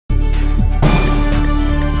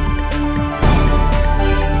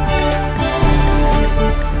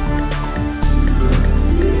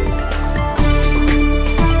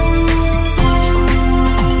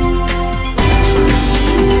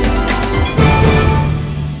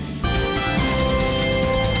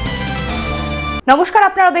নমস্কার,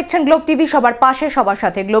 আপনারা দেখছেন গ্লোব টিভি, সবার পাশে সবার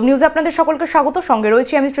সাথে। গ্লোব নিউজে আপনাদের সকলকে স্বাগত। সঙ্গে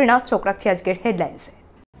রয়েছে আমি ত্রিনাথ। চোখ রাখছি আজকের হেডলাইন্সে।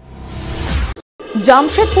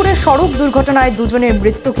 জামশেদপুরে সড়ক দুর্ঘটনায় দুজনের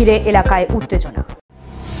মৃত্যু ঘিরে এলাকায় উত্তেজনা।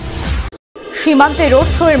 সীমান্তে রোড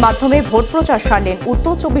শো এর মাধ্যমে ভোট প্রচার সারলেন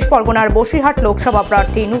উত্তর 24 পরগনার বসিরহাট লোকসভা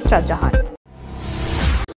প্রার্থী নুসরাত জাহান।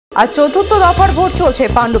 আর চতুর্থ দফার ভোট চলছে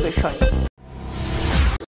পাণ্ডবেশ্বরে।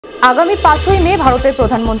 আগামী 5ই মে ভারতের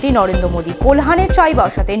প্রধানমন্ত্রী নরেন্দ্র মোদী কোলহানের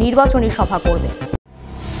চাইবাসাতে নির্বাচনী সভা করবেন।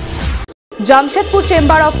 Jamshedpur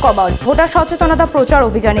chamber of commerce voter সচেতনতা প্রচার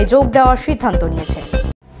অভিযানে যোগ দেওয়ার সিদ্ধান্ত নিয়েছে।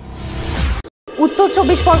 উত্তর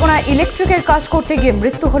 24 পরগনায় ইলেকট্রিকের কাজ করতে গিয়ে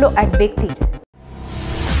মৃত্যু হলো এক ব্যক্তির।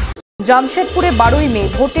 জামশেদপুরে 12ই মে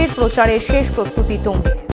ভোটের প্রচারের শেষ প্রস্তুতি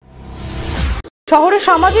তুঙ্গে। শহরে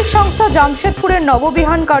সামাজিক সংস্থা জামশেদপুরের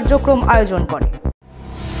নববিহান কার্যক্রম আয়োজন করে।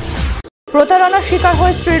 প্রতারণার শিকার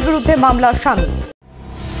হয়ে স্ত্রীর বিরুদ্ধে মামলার স্বামী।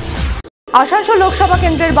 আসানসোল লোকসভা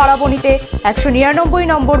কেন্দ্রের বারাবণীতে 199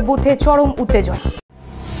 নম্বর বুথে চরম উত্তেজনা।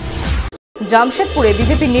 জামশেদপুরে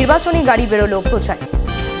বিজেপির নির্বাচনী গাড়ি বেরোল প্রচারে।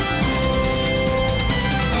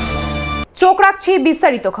 চোখ রাখছি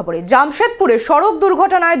বিস্তারিত খবরে। জামশেদপুরে সড়ক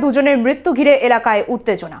দুর্ঘটনায় দুজনের মৃত্যু ঘিরে এলাকায়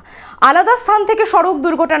উত্তেজনা। আলাদা স্থান থেকে সড়ক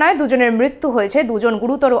দুর্ঘটনায় দুজনের মৃত্যু হয়েছে, দুজন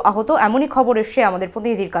গুরুতর আহত, এমনই খবর এসছে আমাদের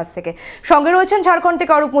প্রতিনিধির কাছ থেকে। সঙ্গে রয়েছেন ঝাড়খণ্ড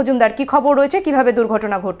থেকে অরূপ মজুমদার। কি খবর রয়েছে, কিভাবে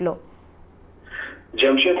দুর্ঘটনা ঘটলো?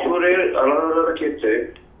 জামশেদপুরের আলাদা আলাদা ক্ষেত্রে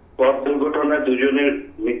পথ দুর্ঘটনায় দুজনের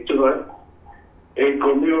মৃত্যু হয়। এই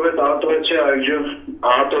গম্ভীরভাবে আহত হয়েছে, আরেকজন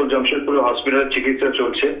আহত জামশেদপুরে হসপিটালে চিকিৎসা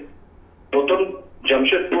চলছে। প্রথম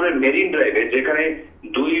জামশেদপুরের মেরিন ড্রাইভে, যেখানে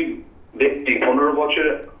দুই ব্যক্তি 15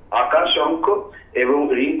 বছরের আকাশ অঙ্ক এবং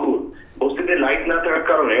রিঙ্কুর বস্তিতে লাইট না থাকার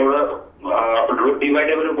কারণে ওরা রোড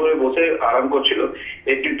ডিভাইডারের উপরে বসে আরাম করছিল।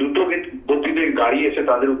 একটি দ্রুত গতিতে গাড়ি এসে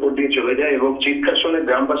তাদের উপর দিয়ে চলে যায় এবং চিৎকার শুনে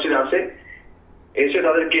গ্রামবাসীরা এসে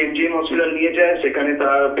তাদেরকে এমজিএম হসপিটাল নিয়ে যায়। সেখানে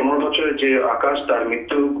তার 15 বছরের যে আকাশ, তার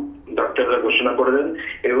মৃত্যু ডাক্তাররা ঘোষণা করে দেন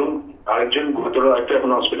এবং আরেকজন গুরুতর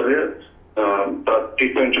এখন হসপিটালে তার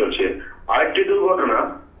ট্রিটমেন্ট চলছে। আরেকটি দুর্ঘটনা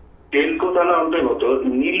তেলকো থানা অন্তর্গত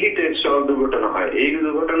নীলডিতে সড়ক দুর্ঘটনা হয়। এই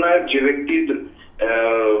দুর্ঘটনায় যে ব্যক্তির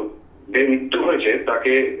মৃত্যু হয়েছে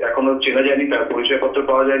তাকে এখনো চেনা যায়নি, তার পরিচয়পত্র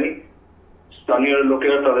পাওয়া যায়নি। স্থানীয়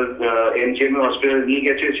লোকেরা তাদের এমজিএম হসপিটালে নিয়ে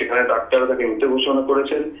গেছে, সেখানে ডাক্তাররা তাকে মৃত ঘোষণা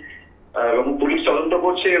করেছেন এবং पुलिस तदंत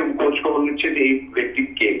করছে এবং খোঁজ খবর নিচ্ছে যে এই ব্যক্তি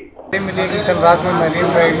কে। कल रात में मरीन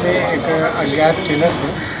ड्राइव में एक अज्ञात ट्रेलर से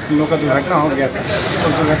उन लोगों का दुर्घटना हो गया था।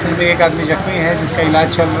 उस दुर्घटना में एक आदमी जख्मी है जिसका इलाज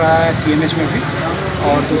चल रहा है TNH में भी,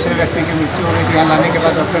 और दूसरे व्यक्ति की मृत्यु हो गई थी। यहाँ लाने के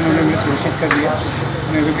बाद डॉक्टर ने उन्हें मृत घोषित कर दिया।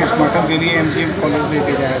 उन्हें पोस्टमार्टम के लिए MGM कॉलेज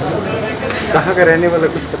लेके जाया था। कहाँ का रहने वाला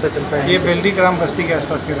कुछ पता चल पाया? ये बेल्डी ग्राम बस्ती के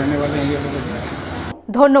आसपास के रहने वाले हैं।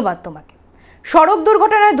 ধন্যবাদ তোমাকে। সড়ক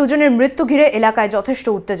দুর্ঘটনায় দুজনের মৃত্যু ঘিরে এলাকায় যথেষ্ট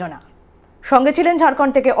উত্তেজনা। সঙ্গে ছিলেন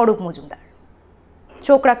ঝাড়খণ্ড থেকে অরূপ মজুমদার।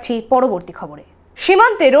 চোখ রাখছি পরবর্তী খবরে।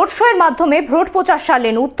 সীমান্তে রোড শো এর মাধ্যমে ভোট প্রচার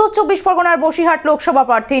সারলেন উত্তর 24 পরগনার বসিরহাট লোকসভা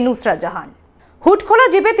প্রার্থী নুসরাত জাহান। হুটখোলা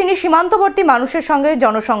জিপে তিনি সীমান্তবর্তী মানুষের সঙ্গে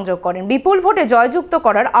জনসংযোগ করেন। বিপুল ভোটে জয়যুক্ত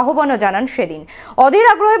করার আহ্বানও জানান সেদিন। অধীর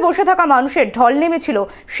আগ্রহে বসে থাকা মানুষের ঢল নেমেছিল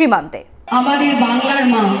সীমান্তে। আমাদের বাংলার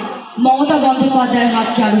মা মমতা বন্দ্যোপাধ্যায়ের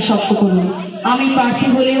হাতকে আরো শক্ত করুন। আমি প্রার্থী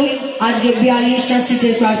হলেও আজকে 42টা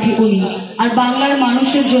সিটের প্রার্থী উনি, আর বাংলার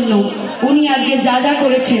মানুষের জন্য উনি আজকে যা যা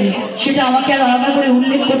করেছেন সেটা আমাকে আর আলাদা করে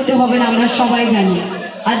উল্লেখ করতে হবে না, আমরা সবাই জানি।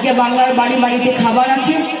 আজকে বাংলার বাড়ি বাড়িতে খাবার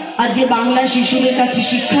আছে, আজকে বাংলার শিশুদের কাছে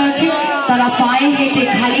শিক্ষা আছে, তারা পায়ে হেঁটে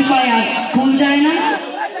খালি পায়ে আর স্কুল যায় না।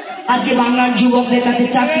 আজকে বাংলার যুবকদের কাছে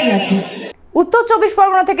চাকরি আছে। উত্তর 24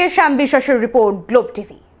 পরগনা থেকে শ্যাম বিশ্বাসের রিপোর্ট, গ্লোব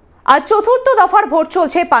টিভি। আজ চতুর্থ দফার ভোট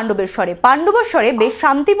চলছে পাণ্ডবেশ্বরে। পাণ্ডবেশ্বরে বেশ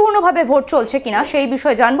শান্তিপূর্ণভাবে ভোট চলছে কিনা সেই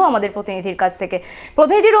বিষয়ে জানবো আমাদের প্রতিনিধির কাছ থেকে।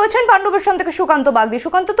 প্রতিনিধি রয়েছেন পাণ্ডবেশ্বর থেকে সুকান্ত বাগদি।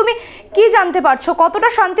 সুকান্ত, তুমি কি জানতে পারছো, কতটা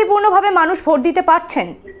শান্তিপূর্ণভাবে মানুষ ভোট দিতে পারছেন?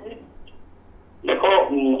 দেখো,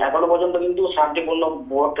 এখনো পর্যন্ত কিন্তু শান্তিপূর্ণ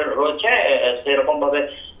ভোট রয়েছে, সেরকম ভাবে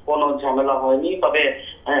কোনো ঝামেলা হয়নি। তবে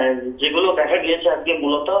যেগুলো দেখা গিয়েছে আজকে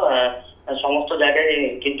মূলত সমস্ত জায়গায়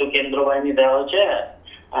কিন্তু কেন্দ্র বাহিনী দেওয়া হয়েছে।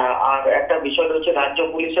 আর একটা বিষয় রয়েছে রাজ্য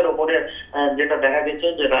পুলিশের ওপরে, যেটা দেখা গেছে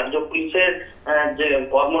যে রাজ্য পুলিশের যে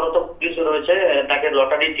কর্মরত পুলিশ রয়েছে তাকে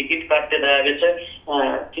লটারি টিকিট কাটতে দেওয়া গেছে।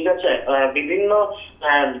 ঠিক আছে, বিভিন্ন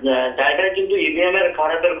জায়গায় কিন্তু ইভিএম এর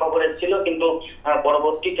খারাপের খবর এসেছিল, কিন্তু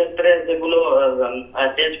পরবর্তী ক্ষেত্রে সেগুলো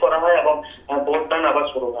চেঞ্জ করা হয় এবং ভোটদান আবার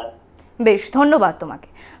শুরু হয়। বেশ, ধন্যবাদ তোমাকে।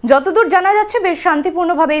 যতদূর জানা যাচ্ছে বেশ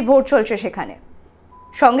শান্তিপূর্ণভাবেই ভোট চলছে সেখানে।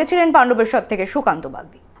 সঙ্গে ছিলেন পাণ্ডবেশ্বর থেকে সুকান্ত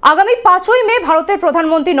বাগদি। আগামী 5ই মে ভারতের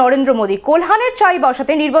প্রধানমন্ত্রী নরেন্দ্র মোদী কোলহানের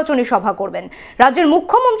চাইবাসাতে নির্বাচনী সভা করবেন। রাজ্যের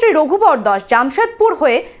মুখ্যমন্ত্রী রঘুবর দাস জামশেদপুর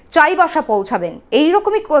হয়ে চাইবাসা পৌঁছাবেন,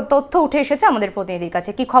 এইরকমই তথ্য উঠে এসেছে আমাদের প্রতিনিধির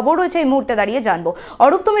কাছে। কি খবর রয়েছে এই মুহূর্তে দাঁড়িয়ে জানবো।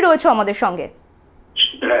 অরূপ, তুমি রয়েছো আমাদের সঙ্গে।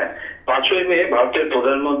 5ই মে ভারতের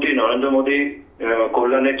প্রধানমন্ত্রী নরেন্দ্র মোদী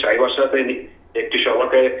কল্যাণের চাইবাসাতে একটি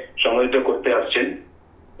সভাকে সম্মিলিত করতে আসছেন।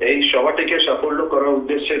 এই সভাটিকে সাফল্য করার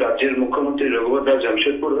উদ্দেশ্যে রাজ্যের মুখ্যমন্ত্রী রঘুবর দাস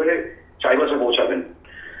জামশেদপুর হয়ে চাইবাসা পৌঁছাবেন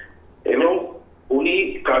এবং উনি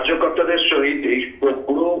কার্যকর্তাদের সহিত এই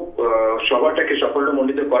পুরো সভাটাকে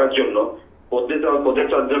সাফল্যমণ্ডিত করার জন্য প্রদেশ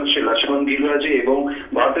অধ্যক্ষ লক্ষ্মণ গিলওয়াজি এবং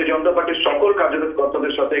ভারতীয় জনতা পার্টির সকল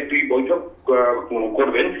কার্যকর্তাদের সাথে একটি বৈঠক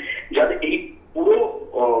করবেন, যাতে এই পুরো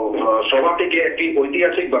সভাটিকে একটি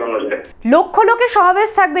ঐতিহাসিক বানানো যায়। লক্ষ লোকের সমাবেশ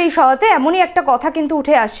থাকবে এই সভাতে, এমনই একটা কথা কিন্তু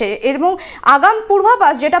উঠে আসছে, এবং আগাম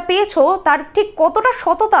পূর্বাভাস যেটা পেয়েছো তার ঠিক কতটা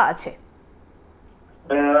সততা আছে?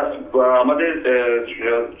 আমাদের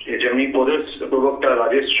যেমনি প্রদেশ প্রবক্তা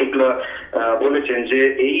রাজেশ শুক্লা বলেছেন যে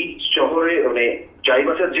এই শহরে মানে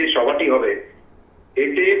চাইবাসার যে সভাটি হবে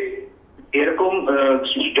এতে এরকম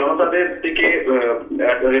জনতাদের থেকে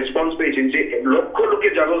রেসপন্স পেয়েছেন যে লক্ষ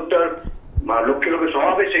লোকের জাগরুকতার লক্ষ লোকের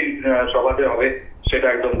সমাবেশ এই সভাতে হবে, সেটা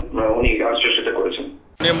একদম উনি আশ্বস্ত করেছেন।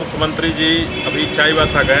 मुख्यमंत्री जी अभी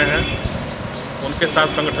चाईबासा गए हैं, उनके साथ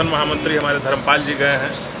संगठन महामंत्री हमारे धर्मपाल जी गए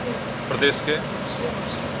हैं प्रदेश के,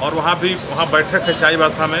 और वहाँ बैठक है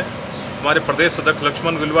चाईबासा में। हमारे प्रदेश अध्यक्ष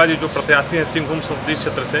लक्ष्मण गिलवा जी जो प्रत्याशी हैं सिंहभूम संसदीय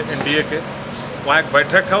क्षेत्र से एनडीए के, वहाँ एक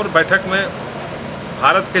बैठक है और बैठक में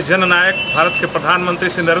भारत के जननायक भारत के प्रधानमंत्री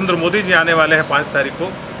श्री नरेंद्र मोदी जी आने वाले हैं 5 तारीख को।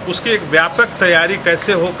 उसकी एक व्यापक तैयारी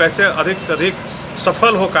कैसे हो, कैसे अधिक से अधिक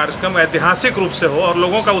सफल हो कार्यक्रम, ऐतिहासिक रूप से हो, और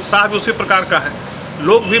लोगों का उत्साह भी उसी प्रकार का है।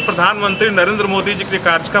 लोग भी प्रधानमंत्री नरेंद्र मोदी जी के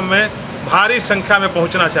कार्यक्रम में भारी संख्या में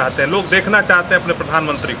पहुंचना चाहते हैं, लोग देखना चाहते हैं अपने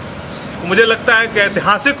प्रधानमंत्री को। मुझे लगता है कि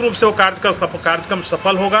ऐतिहासिक रूप से वो कार्यक्रम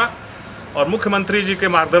सफल होगा और मुख्यमंत्री जी के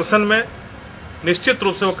मार्गदर्शन में निश्चित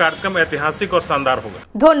रूप से वो कार्यक्रम ऐतिहासिक और शानदार होगा।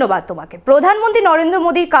 ধন্যবাদ তোমাকে। প্রধানমন্ত্রী নরেন্দ্র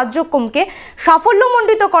মোদীর কার্যক্রমকে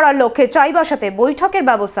সাফল্যমণ্ডিত করার লক্ষ্যে চাইবাসাতে বৈঠকের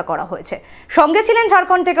ব্যবস্থা করা হয়েছে। সঙ্গে ছিলেন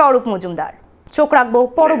ঝাড়খণ্ড থেকে অরূপ মজুমদার। চোখ রাখবো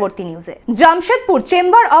পরবর্তী নিউজে। Jamshedpur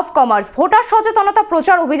chamber of commerce voter সচেতনতা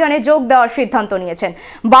প্রচার অভিযানে যোগ দেওয়ার সিদ্ধান্ত নিয়েছেন।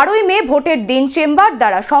 12ই মে ভোটের দিন চেম্বার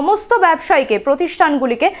দ্বারা সমস্ত ব্যবসায়ীকে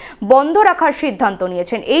প্রতিষ্ঠানগুলিকে বন্ধ রাখার সিদ্ধান্ত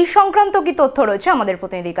নিয়েছেন। এই সংক্রান্ত কি তথ্য রয়েছে আমাদের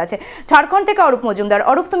প্রতিনিধির কাছে? ঝাড়খণ্ড থেকে অরূপ মজুমদার।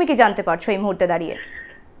 অরূপ, তুমি কি জানতে পারছো এই মুহূর্তে দাঁড়িয়ে?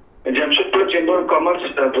 জামশেদপুর চেম্বার অফ কমার্স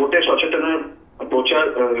ভোটের সচেতনতা প্রচার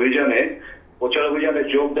অভিযানে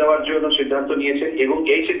যোগ দেওয়ার জন্য সিদ্ধান্ত নিয়েছেন এবং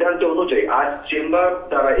এই সিদ্ধান্ত অনুযায়ী আজ চেম্বার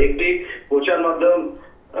দ্বারা একটি প্রচার মাধ্যম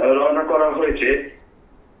রওনা করা হয়েছে।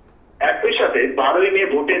 একই সাথে 12ই মে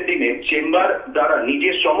ভোটের দিনে চেম্বার দ্বারা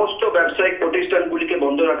নিজের সমস্ত ব্যবসায়িক প্রতিষ্ঠানগুলিকে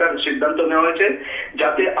বন্ধ রাখার সিদ্ধান্ত নেওয়া হয়েছে,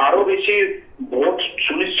 যাতে আরো বেশি ভোট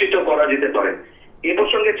সুনিশ্চিত করা যেতে পারে। এ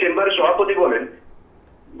প্রসঙ্গে চেম্বারের সভাপতি বলেন,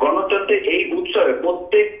 গণতন্ত্রের এই উৎসবে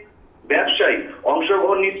প্রত্যেক ব্যবসায়ী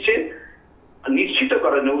অংশগ্রহণ নিশ্চিত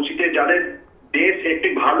করা উচিত, যাদের দেশ একটি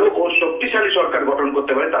ভালো ও শক্তিশালী সরকার গঠন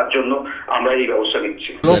করতে পারে, তার জন্য আমরা এই ব্যবস্থা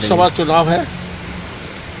নিচ্ছি। लोकसभा चुनाव है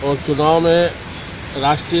और चुनाव में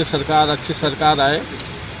राष्ट्रीय सरकार, अच्छी सरकार आए,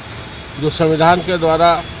 जो संविधान के द्वारा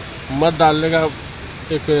मत डालने का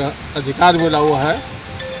एक अधिकार मिला हुआ है।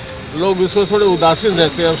 लोग इसमें थोड़े उदासीन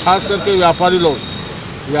रहते हैं, और ख़ास करके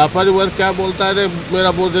व्यापारी वर्ग क्या बोलता है, मेरा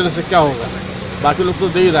वोट देने से क्या होगा, बाकी लोग तो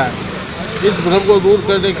दे ही रहा है। इस भ्रम को दूर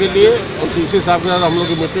करने के लिए और डीसी साहब के साथ हम लोग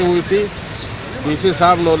की मीटिंग हुई थी, डीसी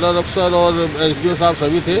साहब, नोडल अफसर और एसडीओ साहब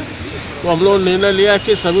सभी थे, तो हम लोग निर्णय लिया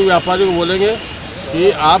कि सभी व्यापारी को बोलेंगे कि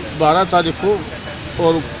आप 12 तारीख को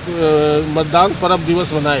और मतदान पर्व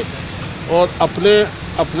दिवस मनाएं, और अपने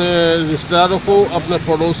रिश्तेदारों को, अपने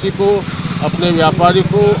पड़ोसी को, अपने व्यापारी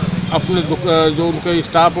को, अपने जो उनके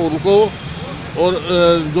स्टाफ है उनको, और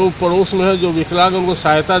जो पड़ोस में है जो विकलांग उनको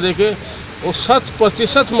सहायता देके और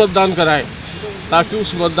 100% मतदान कराएं, ताकि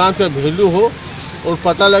उस मतदान का वैल्यू हो और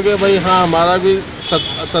पता लगे भाई हाँ हमारा भी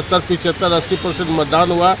 70, 75, 80%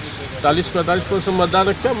 मतदान हुआ, 40-45% मतदान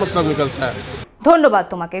का क्या मतलब निकलता है। ধন্যবাদ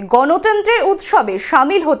তোমাকে। গণতন্ত্রের উৎসবে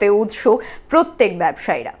সামিল হতে উৎসুক প্রত্যেক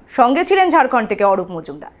ব্যবসায়ীরা। সঙ্গে ছিলেন ঝাড়খণ্ড থেকে অরূপ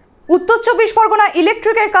মজুমদার। উত্তর 24 পরগনা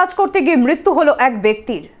ইলেকট্রিকের কাজ করতে গিয়ে মৃত্যু হলো এক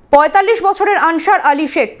ব্যক্তির। 45 বছরের আনসার আলী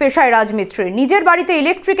শেখ পেশায় রাজমিস্ত্রি। নিজের বাড়িতে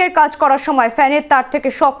ইলেকট্রিকের কাজ করার সময় ফ্যানের তার থেকে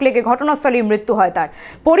শক লেগে ঘটনাস্থলেই মৃত্যু হয় তার।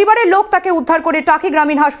 পরিবারের লোক তাকে উদ্ধার করে টাকি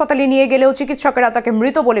গ্রামীণ হাসপাতালে নিয়ে গেলেও চিকিৎসকেরা তাকে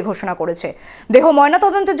মৃত বলে ঘোষণা করেছে। দেহ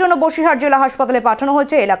ময়নাতদন্তের জন্য বসিরহাট জেলা হাসপাতালে পাঠানো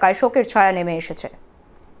হয়েছে। এলাকায় শোকের ছায়া নেমে এসেছে।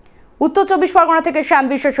 উত্তর 24 পরগনা থেকে শ্যাম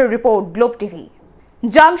বিশ্বাসের রিপোর্ট, গ্লোব টিভি।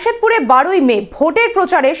 জামশেদপুরে 12ই মে ভোটের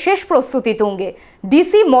প্রচারে শেষ প্রস্তুতি তুঙ্গে।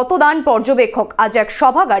 ডিসি মতদান পর্যবেক্ষক আজ এক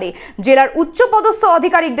সভাগারে জেলার উচ্চপদস্থ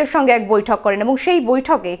আধিকারিকদের সঙ্গে এক বৈঠক করেন এবং সেই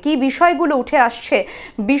বৈঠকে কি বিষয়গুলো উঠে আসছে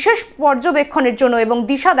বিশেষ পর্যবেক্ষণের জন্য এবং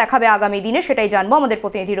দিশা দেখাবে আগামী দিনে, সেটাই জানবো। আমাদের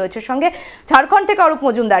প্রতিনিধি রয়েছে সঙ্গে ঝাড়খণ্ড থেকে অরূপ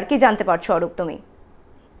মজুমদার। কি জানতে পারছো অরূপ তুমি?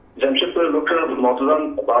 জামশেদপুরের লোকেরা মতদান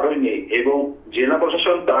 12ই মে এবং জেলা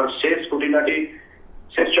প্রশাসন তার শেষ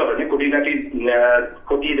চরণে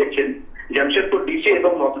খুঁটিয়ে দেখছেন। জামশেদপুর ডিসি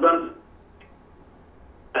এবং মতদান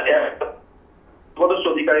পদস্থ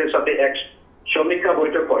অধিকারীর সাথে এক সমীক্ষা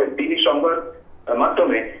বৈঠক করেন। তিনি সংবাদ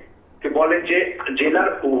মাধ্যমে বলেন যে জেলার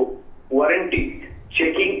ওয়ারেন্টি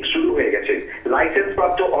চেকিং শুরু হয়ে গেছে, লাইসেন্স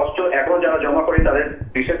প্রাপ্ত অস্ত্র এখন যারা জমা করে তাদের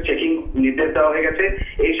বিশেষ চেকিং নির্দেশ দেওয়া হয়ে গেছে।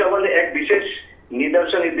 এই সম্বন্ধে এক বিশেষ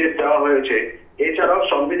নির্দেশ দেওয়া হয়েছে। এছাড়াও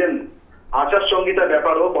সংবিধান আচার সংহিতার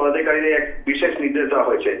ব্যাপারেও পদাধিকারীদের এক বিশেষ নির্দেশ দেওয়া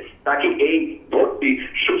হয়েছে তাকে এই ভোটটি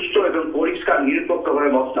সুস্থ এবং পরিষ্কার নিরপেক্ষভাবে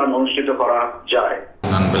মতদান অনুষ্ঠিত করা যায়।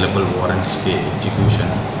 अनअवेलेबल वारंट्स के एग्जीक्यूशन,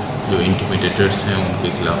 जो इंटिमिडेटर्स हैं उनके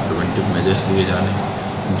खिलाफ प्रिवेंटिव मेजर्स लिए जाने,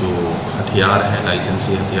 जो हथियार हैं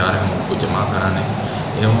लाइसेंसी हथियार हैं उनको जमा कराने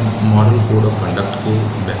एवं मॉडल कोड ऑफ कंडक्ट के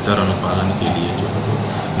बेहतर अनुपालन के लिए जो है वो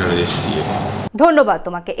निर्देश दिए गए। ধন্যবাদ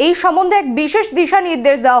তোমাকে। এই সম্বন্ধে এক বিশেষ দিশা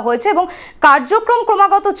নির্দেশ দেওয়া হয়েছে এবং কার্যক্রম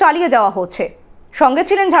ক্রমাগত চালিয়ে যাওয়া হচ্ছে। সঙ্গে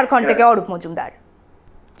ছিলেন ঝাড়খণ্ড থেকে অরূপ মজুমদার।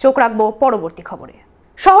 চোখ রাখবো পরবর্তী খবরে।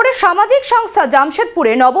 শহরের সামাজিক সংস্থা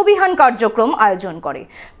জামশেদপুরে নববিহান কার্যক্রম আয়োজন করে।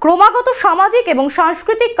 ক্রমাগত সামাজিক এবং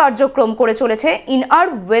সাংস্কৃতিক কার্যক্রম করে চলেছে ইনআর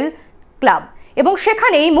ওয়েল ক্লাব এবং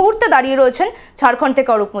সেখানে এই মুহূর্তে দাঁড়িয়ে রয়েছেন ঝাড়খণ্ড থেকে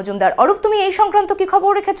অরূপ মজুমদার। অরূপ, তুমি এই সংক্রান্ত কি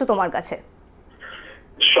খবর রেখেছো তোমার কাছে?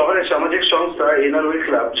 শহরের সামাজিক সংস্থা ইনআর ওয়েল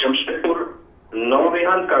ক্লাব জামশেদপুর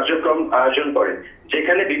নববিহান কার্যক্রম আয়োজন করে,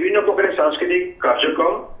 যেখানে বিভিন্ন প্রকারের সাংস্কৃতিক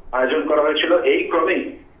কার্যক্রম আয়োজন করা হয়েছিল। এই ক্রমেই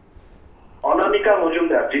অনামিকা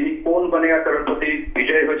মজুমদার, যিনি কোন বানিয়া করোড়পতি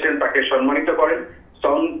বিজয়ী হয়েছেন, তাকে সম্মানিত করেন।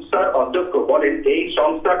 সংস্থার অধ্যক্ষ বলেন এই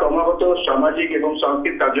সংস্থা ক্রমাগত সামাজিক এবং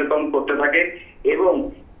সাংস্কৃতিক কার্যক্রম করতে থাকে এবং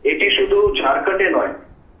এটি শুধু ঝাড়খণ্ডে নয়,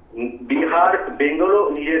 বিহার, বেঙ্গলও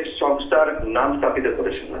নিজের সংস্থার নাম স্থাপিত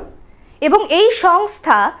করেছেন। এবং এই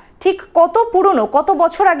সংস্থা ঠিক কত পুরনো, কত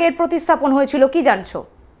বছর আগে প্রতিস্থাপন হয়েছিল কি জানছো?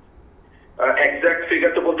 এক্সাক্ট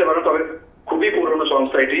ফিগার তো বলতে পারো, তবে খুবই পুরনো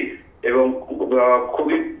সংস্থা এটি এবং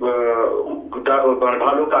খুবই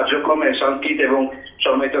ভালো কার্যক্রম, সাংস্কৃতিক এবং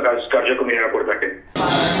সম্মিলিত কার্যক্রম এরা করে থাকে।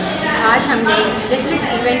 आज हमने डिस्ट्रिक्ट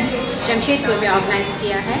इवेंट जमशेदपुर में ऑर्गेनाइज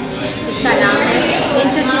किया है। इसका नाम है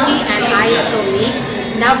इंटरसिटी एंड ISO मीट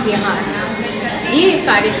नवविहार। ये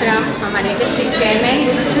कार्यक्रम हमारे डिस्ट्रिक्ट चेयरमैन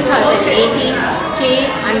 2018 के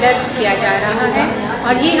अंडर किया जा रहा है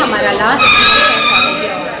और ये हमारा लास्ट।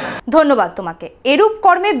 ধন্যবাদ তোমাকে। এরূপ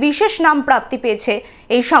কর্মে বিশেষ নাম প্রাপ্তি পেয়েছে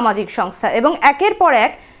এই সামাজিক সংস্থা এবং একের পর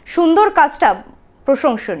এক সুন্দর কাজটা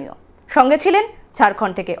প্রশংসনীয়। সঙ্গে ছিলেন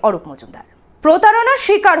ঝাড়খণ্ড থেকে অরূপ মজুমদার। প্রতারণার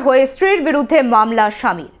শিকার হয়ে স্ত্রীর বিরুদ্ধে মামলা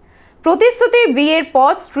স্বামীর। প্রতিশ্রুতির বিয়ের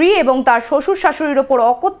পর স্ত্রী এবং তার শ্বশুর শাশুড়ির ওপর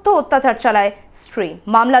অকথ্য অত্যাচার চালায় স্ত্রী।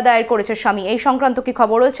 মামলা দায়ের করেছে স্বামী। এই সংক্রান্ত কি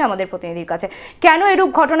খবর রয়েছে আমাদের প্রতিনিধির কাছে? কেন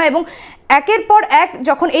এরূপ ঘটনা এবং একের পর এক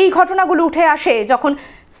যখন এই ঘটনাগুলো উঠে আসে, যখন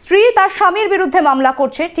স্ত্রী তার স্বামীর বিরুদ্ধে মামলা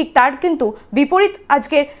করছে, ঠিক তার কিন্তু বিপরীত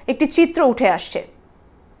আজকের একটি চিত্র উঠে আসছে।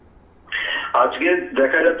 আজকে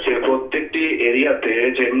দেখা যাচ্ছে প্রত্যেকটি এরিয়াতে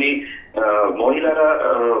যেমনি মহিলারা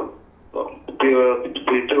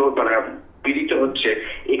পীড়িত হচ্ছে,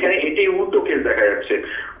 এখানে এটি উল্টো কেস দেখা যাচ্ছে।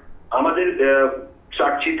 আমাদের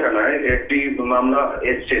চাকচি থানায় একটি মামলা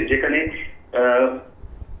এসছে যেখানে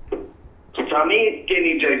স্বামীকে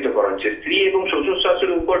নির্যাতিত করা হচ্ছে। স্ত্রী এবং শ্বশুর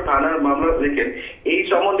শাশুড়ির উপর থানার মামলা দেখেন। এই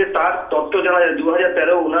সম্বন্ধে তার তথ্য জানা যায়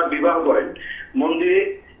 2013 ওনার বিবাহ করেন, মন্দিরে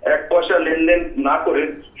 1 পয়সা লেনদেন না করে,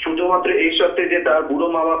 শুধুমাত্র এই সত্ত্বে যে তার বুড়ো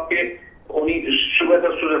মা বাপকে উনি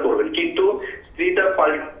শুভেচ্ছা করবেন, কিন্তু স্ত্রীটা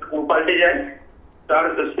পাল্টে যায়। তার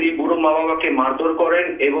স্ত্রী বুড়ো মা বাবাকে মারধর করেন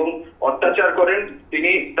এবং অত্যাচার করেন।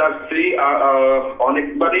 তিনি তার স্ত্রী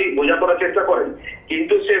অনেকবারই বোঝাপড়ার চেষ্টা করেন,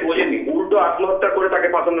 কিন্তু সে বোঝেনি, উল্টো আত্মহত্যা করে তাকে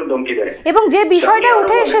ফাঁসানোর ধমকি দেয়। এবং যে বিষয়টা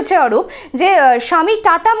উঠে এসেছে অরূপ, যে স্বামী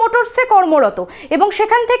টাটা মোটরসে কর্মরত এবং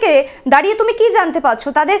সেখান থেকে দাঁড়িয়ে তুমি কি জানতে পারছো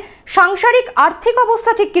তাদের সাংসারিক আর্থিক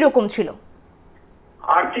অবস্থা ঠিক কিরকম ছিল?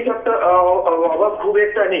 আর্থিক একটা অভাব খুব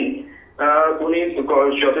একটা নেই, উনি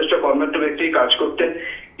যথেষ্ট কর্মঠ ব্যক্তি, কাজ করতেন,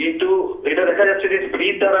 কিন্তু এটা দেখা যাচ্ছে যে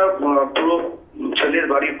স্ত্রীর দ্বারা পুরো ছেলের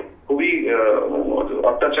বাড়ি খুবই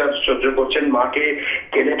অত্যাচার সহ্য করছেন। মাকে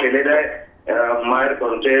টেনে ফেলে দেয়। মায়ের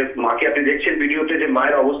যে মাকে আপনি দেখছেন ভিডিওতে, যে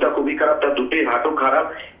মায়ের অবস্থা খুবই খারাপ, তার দুটোই হাতও খারাপ,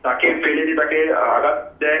 তাকে ফেলে দিয়ে তাকে আঘাত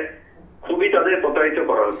দেয়। খুবই তাদের প্রতারিত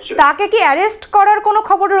করা হচ্ছে। তাকে কি অ্যারেস্ট করার কোনো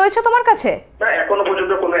খবর রয়েছে তোমার কাছে? না, এখনো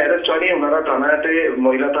পর্যন্ত কোনো অ্যারেস্ট হয়নি। ওনারা থানাতে,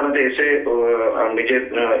 মহিলা থানাতে এসে নিজের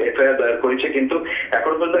এফআইআর দায়ের করেছে, কিন্তু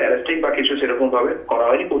এখনো পর্যন্ত অ্যারেস্টিং বা কিছু সেরকম ভাবে করা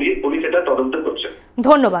হয়নি। পুলিশ এটা তদন্ত করছে।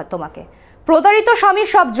 ধন্যবাদ তোমাকে। প্রতারিত স্বামীর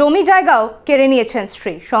সব জমি জায়গাও কেড়ে নিয়েছেন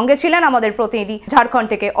স্ত্রী। সঙ্গে ছিলেন আমাদের প্রতিনিধি ঝাড়খণ্ড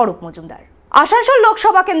থেকে অরূপ মজুমদার। আসানসোল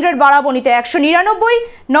লোকসভা কেন্দ্রের বারাবণীতে 199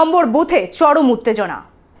 নম্বর বুথে চরম উত্তেজনা।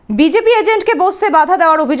 বিজেপি এজেন্টকে বসতে বাধা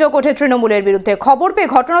দেওয়ার অভিযোগ ওঠে তৃণমূলের বিরুদ্ধে। খবর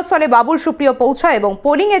পেয়ে ঘটনাস্থলে বাবুল সুপ্রিয় পৌঁছায় এবং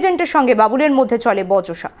পোলিং এজেন্টের সঙ্গে বাবুলের মধ্যে চলে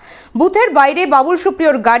বচসা। বুথের বাইরে বাবুল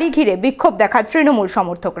সুপ্রিয়র গাড়ি ঘিরে বিক্ষোভ দেখায় তৃণমূল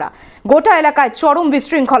সমর্থকরা। গোটা এলাকায় চরম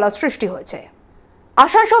বিশৃঙ্খলা সৃষ্টি হয়েছে।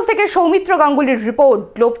 আসানসোল থেকে Soumitra গাঙ্গুলির report,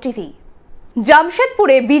 globe TV.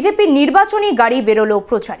 জামশেদপুরে BJP নির্বাচনী গাড়ি বেরোলো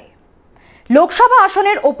প্রচারে। লোকসভা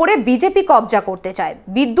আসনের ওপরে বিজেপি কবজা করতে চায়।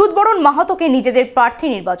 বিদ্যুৎ বরণ মাহাতোকে নিজেদের প্রার্থী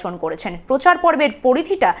নির্বাচন করেছেন। প্রচার পর্বের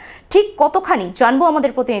পরিধিটা ঠিক কতখানি জানবো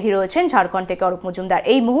আমাদের প্রতিনিধি রয়েছেন ঝাড়খণ্ড থেকে অরূপ মজুমদার।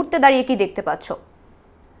 এই মুহূর্তে দাঁড়িয়ে কি দেখতে পাচ্ছ?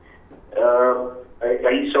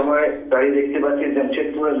 এই সময় দাঁড়িয়ে দেখতে পাচ্ছি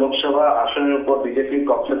জামশেদপুরের লোকসভা আসনের উপর বিজেপি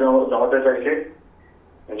কবজা জমাতে চাইছে।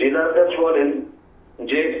 জেলাধ্যক্ষ বলেন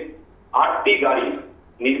যে 8টি গাড়ি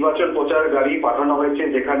নির্বাচন প্রচার গাড়ি পাঠানো হয়েছে,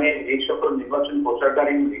 যেখানে এই সকল নির্বাচন প্রচার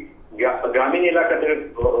গাড়ি গ্রামীণ এলাকাতে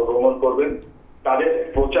ভ্রমণ করবেন, তাদের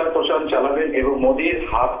প্রচার প্রসার চালাবেন এবং মোদীর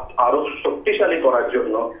হাত আরো শক্তিশালী করার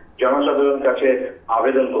জন্য জনসাধারণের কাছে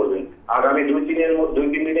আবেদন করবেন। আগামী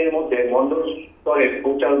 2-3 দিনের মধ্যে মন্ডল স্তরের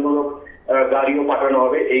প্রচারমূলক গাড়িও পাঠানো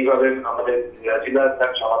হবে। এইভাবে আমাদের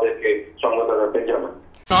জেলাধ্যক্ষ আমাদেরকে সংবাদদাতাকে জানান।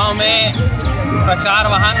 चुनाव में प्रचार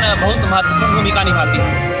वाहन बहुत महत्वपूर्ण भूमिका निभाती है।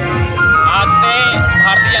 आज से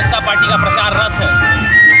भारतीय जनता पार्टी का प्रचार रथ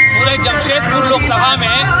पूरे जमशेदपुर लोकसभा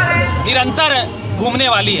में निरंतर घूमने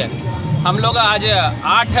वाली है। हम लोग आज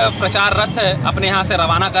 8 प्रचार रथ अपने यहाँ से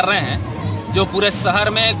रवाना कर रहे हैं, जो पूरे शहर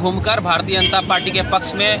में घूमकर भारतीय जनता पार्टी के पक्ष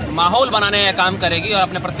में माहौल बनाने का काम करेगी और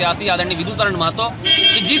अपने प्रत्याशी आदरणीय विद्युत महतो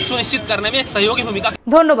की जीत सुनिश्चित करने में एक सहयोगी भूमिका।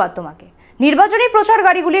 ধন্যবাদ তোমাকে। নির্বাচনী প্রচার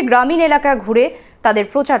গাড়িগুলি গ্রামীণ এলাকা ঘুরে তাদের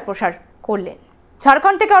প্রচার প্রসার করলেন।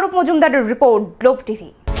 ঝাড়খণ্ড থেকে অরূপ মজুমদারের রিপোর্ট, গ্লোব টিভি।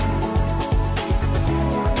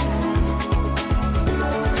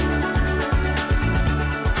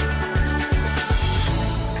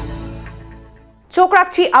 চোখ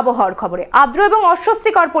রাখছি আবহাওয়ার খবরে। আর্দ্র এবং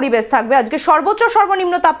অস্বস্তিকর পরিবেশ থাকবে। আজকে সর্বোচ্চ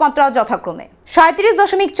সর্বনিম্ন তাপমাত্রা যথাক্রমে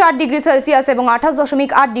 37.4 ডিগ্রি সেলসিয়াস এবং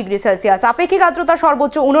 28.8 ডিগ্রি সেলসিয়াস। আপেক্ষিক আর্দ্রতা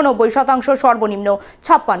সর্বোচ্চ 89%, সর্বনিম্ন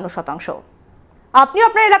 56%। আপনি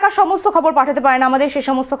আপনার এলাকার সমস্ত খবর পাঠাতে পারেন আমাদের, সেই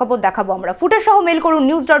সমস্ত খবর দেখাবো আমরা। ফুটেজ সহ মেল করুন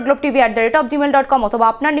news.globetv@gmail.com অথবা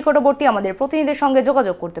আপনার নিকটবর্তী আমাদের প্রতিনিধিদের সঙ্গে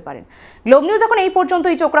যোগাযোগ করতে পারেন। গ্লোব নিউজ এখন এই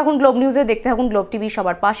পর্যন্তই। চোখ রাখুন গ্লোব নিউজে, দেখতে থাকুন গ্লোব টিভি,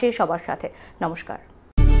 সবার পাশে সবার সাথে। নমস্কার।